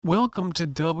Welcome to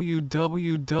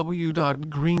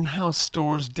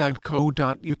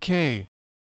www.greenhousestores.co.uk.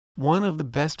 One of the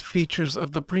best features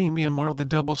of the Premium are the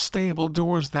double stable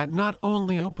doors that not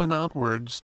only open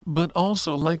outwards, but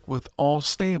also, like with all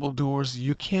stable doors,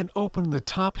 you can open the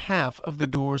top half of the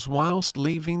doors whilst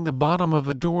leaving the bottom of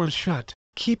the doors shut,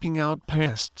 keeping out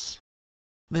pests.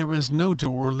 There is no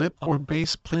door lip or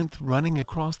base plinth running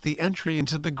across the entry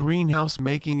into the greenhouse,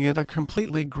 making it a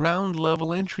completely ground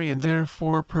level entry and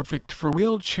therefore perfect for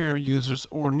wheelchair users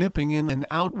or nipping in and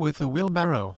out with a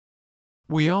wheelbarrow.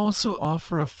 We also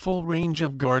offer a full range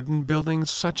of garden buildings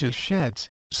such as sheds,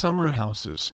 summer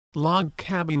houses, log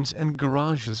cabins and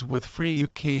garages with free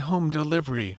UK home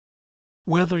delivery.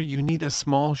 Whether you need a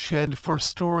small shed for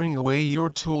storing away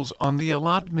your tools on the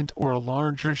allotment or a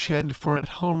larger shed for at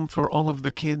home for all of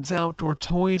the kids' outdoor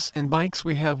toys and bikes,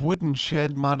 we have wooden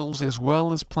shed models as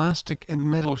well as plastic and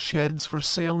metal sheds for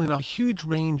sale in a huge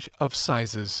range of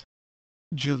sizes.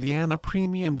 Juliana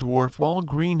Premium Dwarf Wall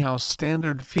Greenhouse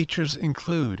standard features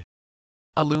include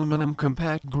aluminum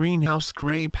compact greenhouse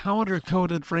grey powder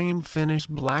coated frame finished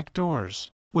black doors,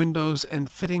 windows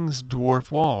and fittings dwarf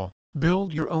wall.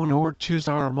 Build your own or choose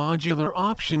our modular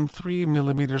option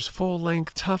 3mm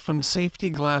full-length toughened safety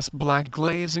glass black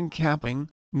glazing capping,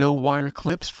 no wire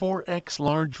clips 4x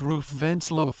large roof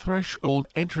vents low threshold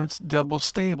entrance double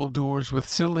stable doors with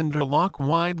cylinder lock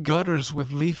wide gutters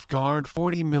with leaf guard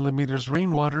 40mm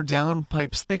rainwater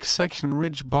downpipes thick section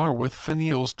ridge bar with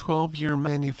finials 12-year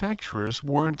manufacturer's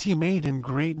warranty made in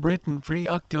Great Britain free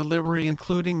UK delivery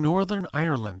including Northern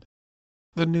Ireland.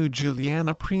 The new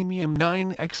Juliana Premium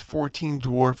 9x14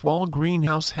 Dwarf Wall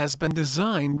Greenhouse has been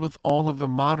designed with all of the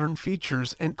modern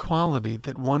features and quality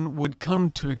that one would come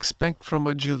to expect from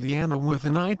a Juliana, with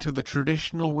an eye to the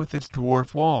traditional with its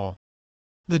dwarf wall.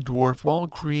 The dwarf wall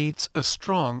creates a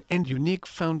strong and unique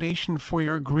foundation for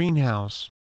your greenhouse.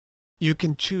 You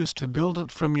can choose to build it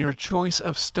from your choice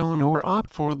of stone or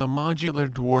opt for the modular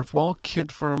dwarf wall kit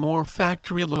for a more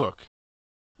factory look.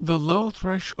 The low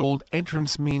threshold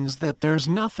entrance means that there's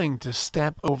nothing to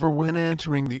step over when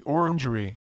entering the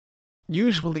orangery.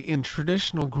 Usually in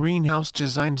traditional greenhouse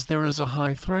designs there is a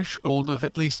high threshold of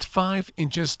at least 5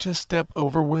 inches to step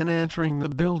over when entering the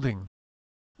building.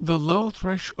 The low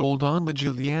threshold on the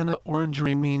Juliana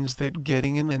orangery means that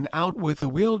getting in and out with a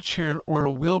wheelchair or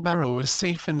a wheelbarrow is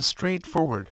safe and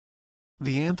straightforward.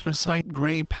 The anthracite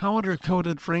grey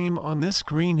powder-coated frame on this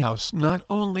greenhouse not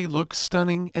only looks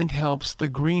stunning and helps the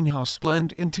greenhouse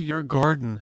blend into your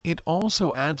garden, it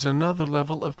also adds another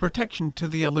level of protection to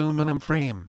the aluminum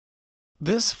frame.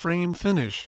 This frame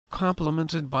finish,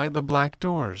 complemented by the black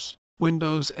doors,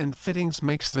 windows and fittings,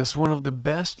 makes this one of the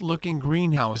best-looking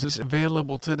greenhouses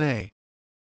available today.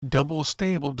 Double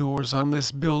stable doors on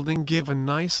this building give a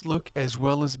nice look as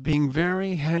well as being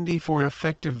very handy for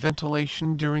effective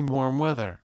ventilation during warm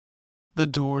weather. The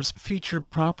doors feature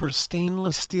proper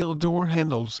stainless steel door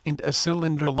handles and a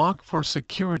cylinder lock for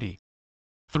security.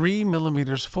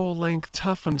 3mm full-length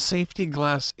toughened safety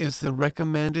glass is the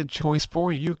recommended choice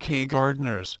for UK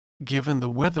gardeners, given the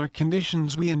weather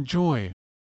conditions we enjoy.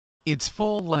 It's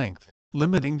full-length,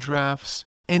 limiting drafts,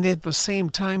 and at the same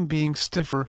time being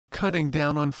stiffer, cutting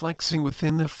down on flexing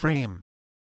within the frame.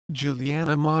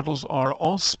 Juliana models are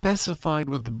all specified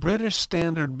with the British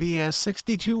Standard BS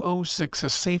 6206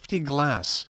 as safety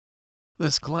glass.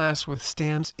 This glass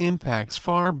withstands impacts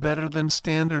far better than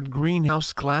standard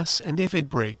greenhouse glass, and if it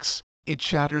breaks, it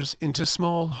shatters into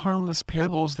small harmless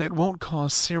pebbles that won't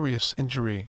cause serious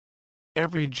injury.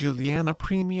 Every Juliana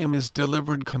Premium is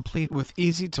delivered complete with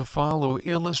easy-to-follow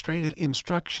illustrated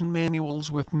instruction manuals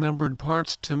with numbered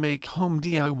parts to make home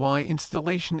DIY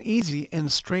installation easy and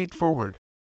straightforward.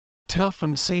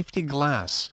 Toughened safety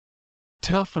glass.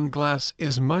 Toughened glass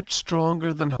is much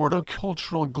stronger than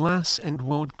horticultural glass and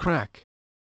won't crack.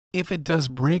 If it does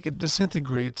break, it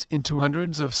disintegrates into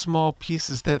hundreds of small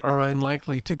pieces that are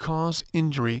unlikely to cause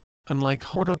injury, unlike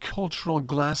horticultural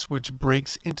glass which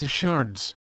breaks into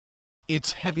shards.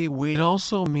 Its heavy weight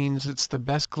also means it's the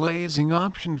best glazing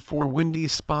option for windy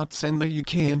spots and the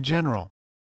UK in general.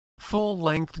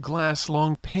 Full-length glass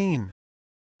long pane.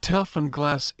 Toughened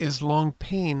glass is long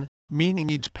pane, meaning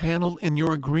each panel in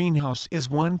your greenhouse is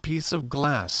one piece of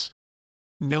glass.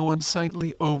 No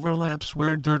unsightly overlaps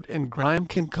where dirt and grime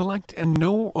can collect, and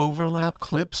no overlap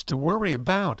clips to worry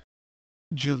about.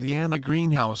 Juliana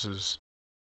Greenhouses.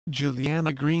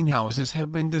 Juliana greenhouses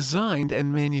have been designed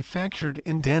and manufactured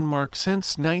in Denmark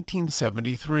since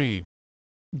 1973.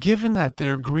 Given that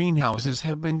their greenhouses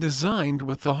have been designed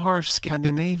with the harsh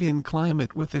Scandinavian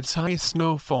climate with its high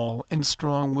snowfall and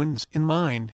strong winds in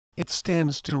mind, it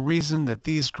stands to reason that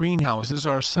these greenhouses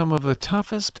are some of the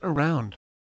toughest around.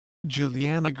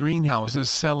 Juliana Greenhouses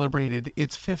celebrated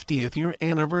its 50th year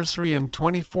anniversary in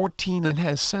 2014 and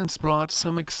has since brought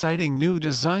some exciting new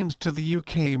designs to the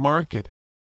UK market.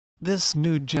 This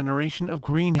new generation of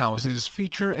greenhouses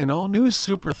feature an all-new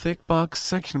super thick box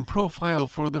section profile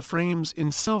for the frames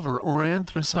in silver or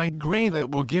anthracite grey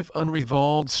that will give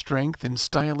unrivaled strength and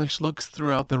stylish looks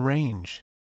throughout the range.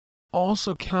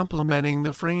 Also complementing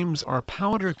the frames are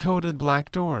powder-coated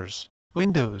black doors,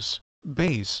 windows,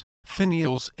 bays,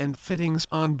 finials and fittings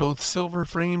on both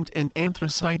silver-framed and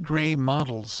anthracite grey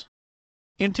models.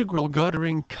 Integral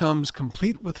guttering comes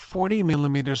complete with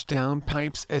 40mm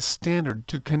downpipes as standard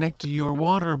to connect to your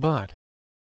water butt.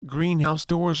 Greenhouse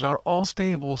doors are all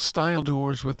stable style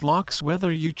doors with locks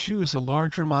whether you choose a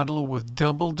larger model with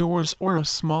double doors or a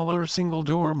smaller single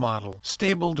door model.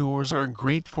 Stable doors are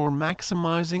great for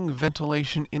maximizing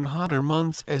ventilation in hotter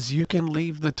months as you can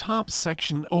leave the top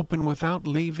section open without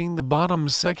leaving the bottom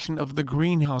section of the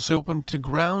greenhouse open to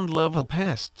ground level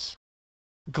pests.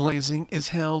 Glazing is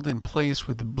held in place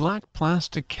with black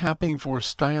plastic capping for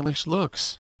stylish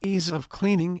looks, ease of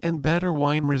cleaning and better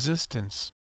wind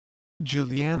resistance.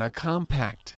 Juliana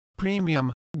Compact,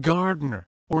 Premium, Gardener,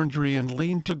 Orangery and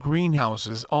Lean-to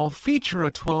greenhouses all feature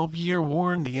a 12-year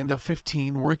warranty and a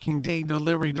 15-working-day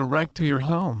delivery direct to your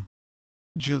home.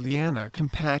 Juliana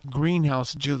Compact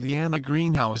Greenhouse. Juliana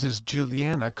Greenhouses.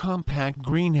 Juliana Compact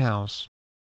Greenhouse.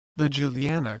 The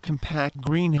Juliana Compact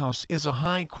Greenhouse is a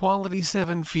high-quality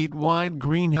 7 feet wide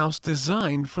greenhouse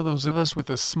designed for those of us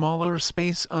with a smaller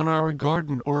space on our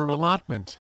garden or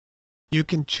allotment. You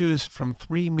can choose from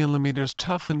 3mm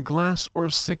toughened glass or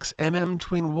 6mm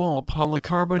twin wall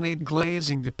polycarbonate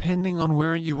glazing depending on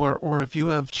where you are or if you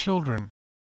have children.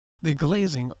 The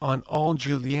glazing on all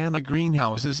Juliana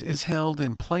greenhouses is held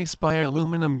in place by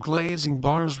aluminum glazing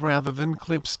bars rather than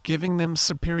clips, giving them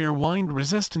superior wind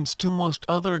resistance to most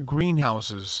other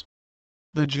greenhouses.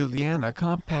 The Juliana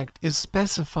Compact is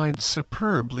specified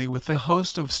superbly with a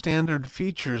host of standard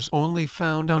features only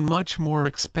found on much more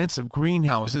expensive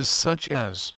greenhouses such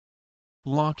as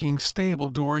locking stable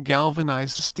door,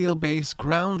 galvanized steel base,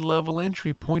 ground level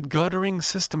entry point guttering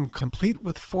system complete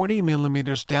with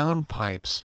 40mm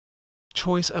downpipes.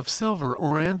 Choice of silver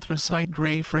or anthracite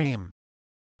grey frame.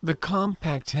 The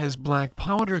Compact has black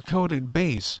powder-coated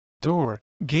base, door,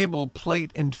 gable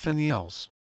plate and finials.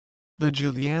 The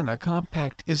Juliana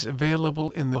Compact is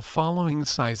available in the following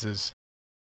sizes.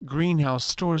 Greenhouse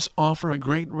stores offer a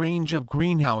great range of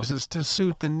greenhouses to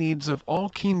suit the needs of all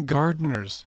keen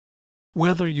gardeners.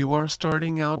 Whether you are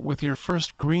starting out with your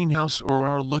first greenhouse or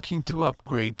are looking to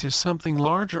upgrade to something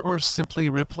larger or simply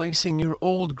replacing your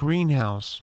old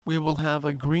greenhouse, we will have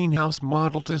a greenhouse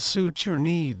model to suit your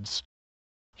needs.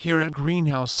 Here at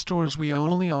Greenhouse Stores we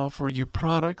only offer you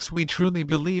products we truly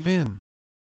believe in.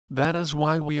 That is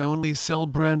why we only sell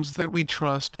brands that we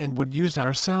trust and would use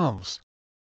ourselves.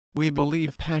 We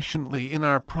believe passionately in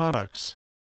our products.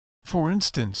 For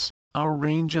instance, our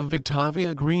range of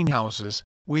Vitavia greenhouses,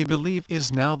 we believe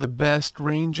is now the best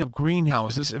range of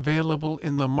greenhouses available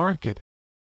in the market.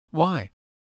 Why?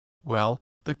 Well,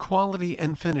 the quality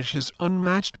and finish is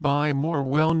unmatched by more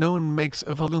well-known makes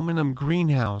of aluminum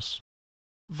greenhouse.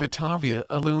 Vitavia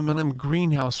aluminum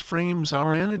greenhouse frames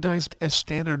are anodized as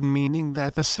standard, meaning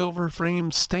that the silver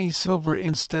frames stay silver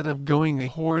instead of going a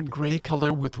horrid gray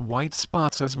color with white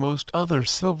spots as most other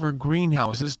silver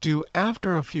greenhouses do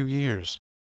after a few years.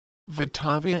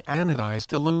 Vitavia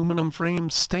anodized aluminum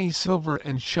frames stay silver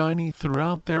and shiny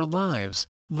throughout their lives.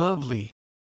 Lovely.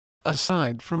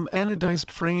 Aside from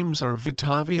anodized frames, our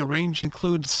Vitavia range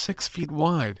includes 6 feet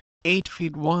wide, 8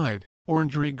 feet wide,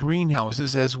 Orangery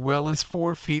greenhouses as well as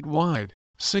 4 feet wide,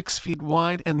 6 feet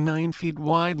wide and 9 feet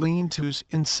wide lean-tos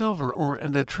in silver or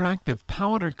an attractive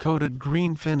powder-coated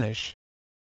green finish.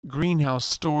 Greenhouse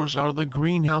stores are the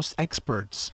greenhouse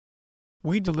experts.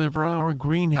 We deliver our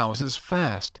greenhouses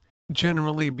fast,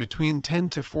 generally between 10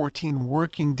 to 14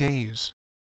 working days.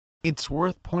 It's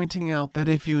worth pointing out that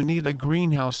if you need a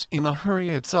greenhouse in a hurry,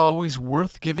 it's always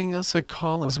worth giving us a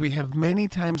call, as we have many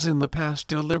times in the past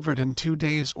delivered in 2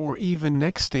 days or even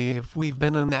next day if we've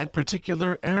been in that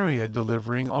particular area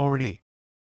delivering already.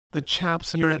 The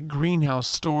chaps here at Greenhouse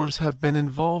Stores have been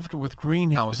involved with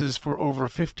greenhouses for over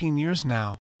 15 years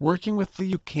now, working with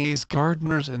the UK's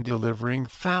gardeners and delivering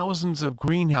thousands of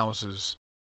greenhouses.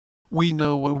 We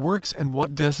know what works and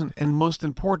what doesn't, and most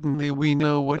importantly we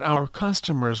know what our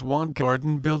customers want.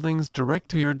 Garden buildings direct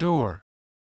to your door.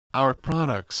 Our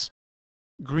products: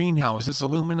 greenhouses,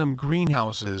 aluminum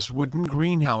greenhouses, wooden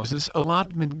greenhouses,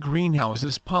 allotment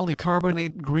greenhouses,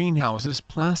 polycarbonate greenhouses,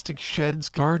 plastic sheds,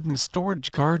 garden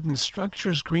storage, garden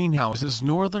structures greenhouses,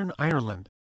 Northern Ireland.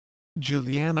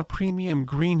 Juliana Premium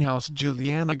Greenhouse.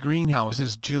 Juliana Greenhouse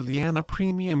is Juliana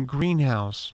Premium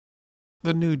Greenhouse.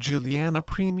 The new Juliana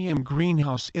Premium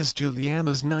Greenhouse is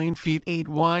Juliana's 9 feet 8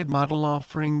 wide model,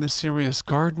 offering the serious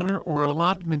gardener or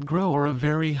allotment grower a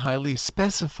very highly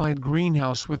specified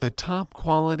greenhouse with a top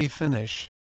quality finish.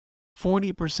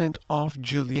 40% off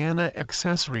Juliana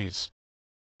accessories.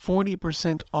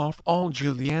 40% off all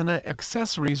Juliana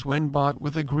accessories when bought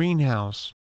with a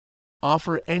greenhouse.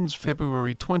 Offer ends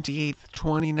February 28,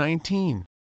 2019.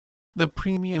 The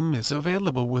premium is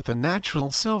available with a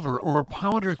natural silver or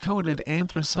powder-coated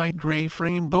anthracite gray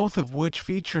frame, both of which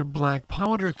feature black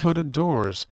powder-coated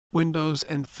doors, windows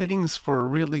and fittings for a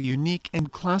really unique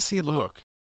and classy look.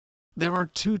 There are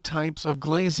two types of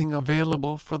glazing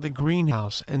available for the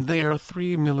greenhouse, and they are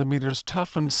 3 mm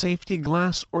toughened safety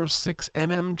glass or 6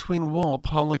 mm twin wall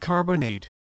polycarbonate.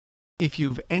 If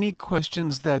you've any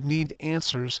questions that need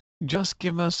answers, just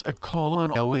give us a call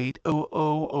on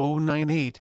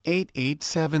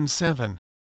 08000988877.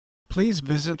 Please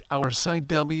visit our site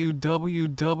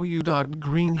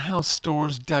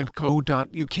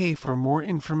www.greenhousestores.co.uk for more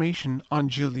information on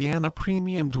Juliana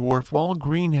Premium Dwarf Wall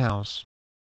Greenhouse.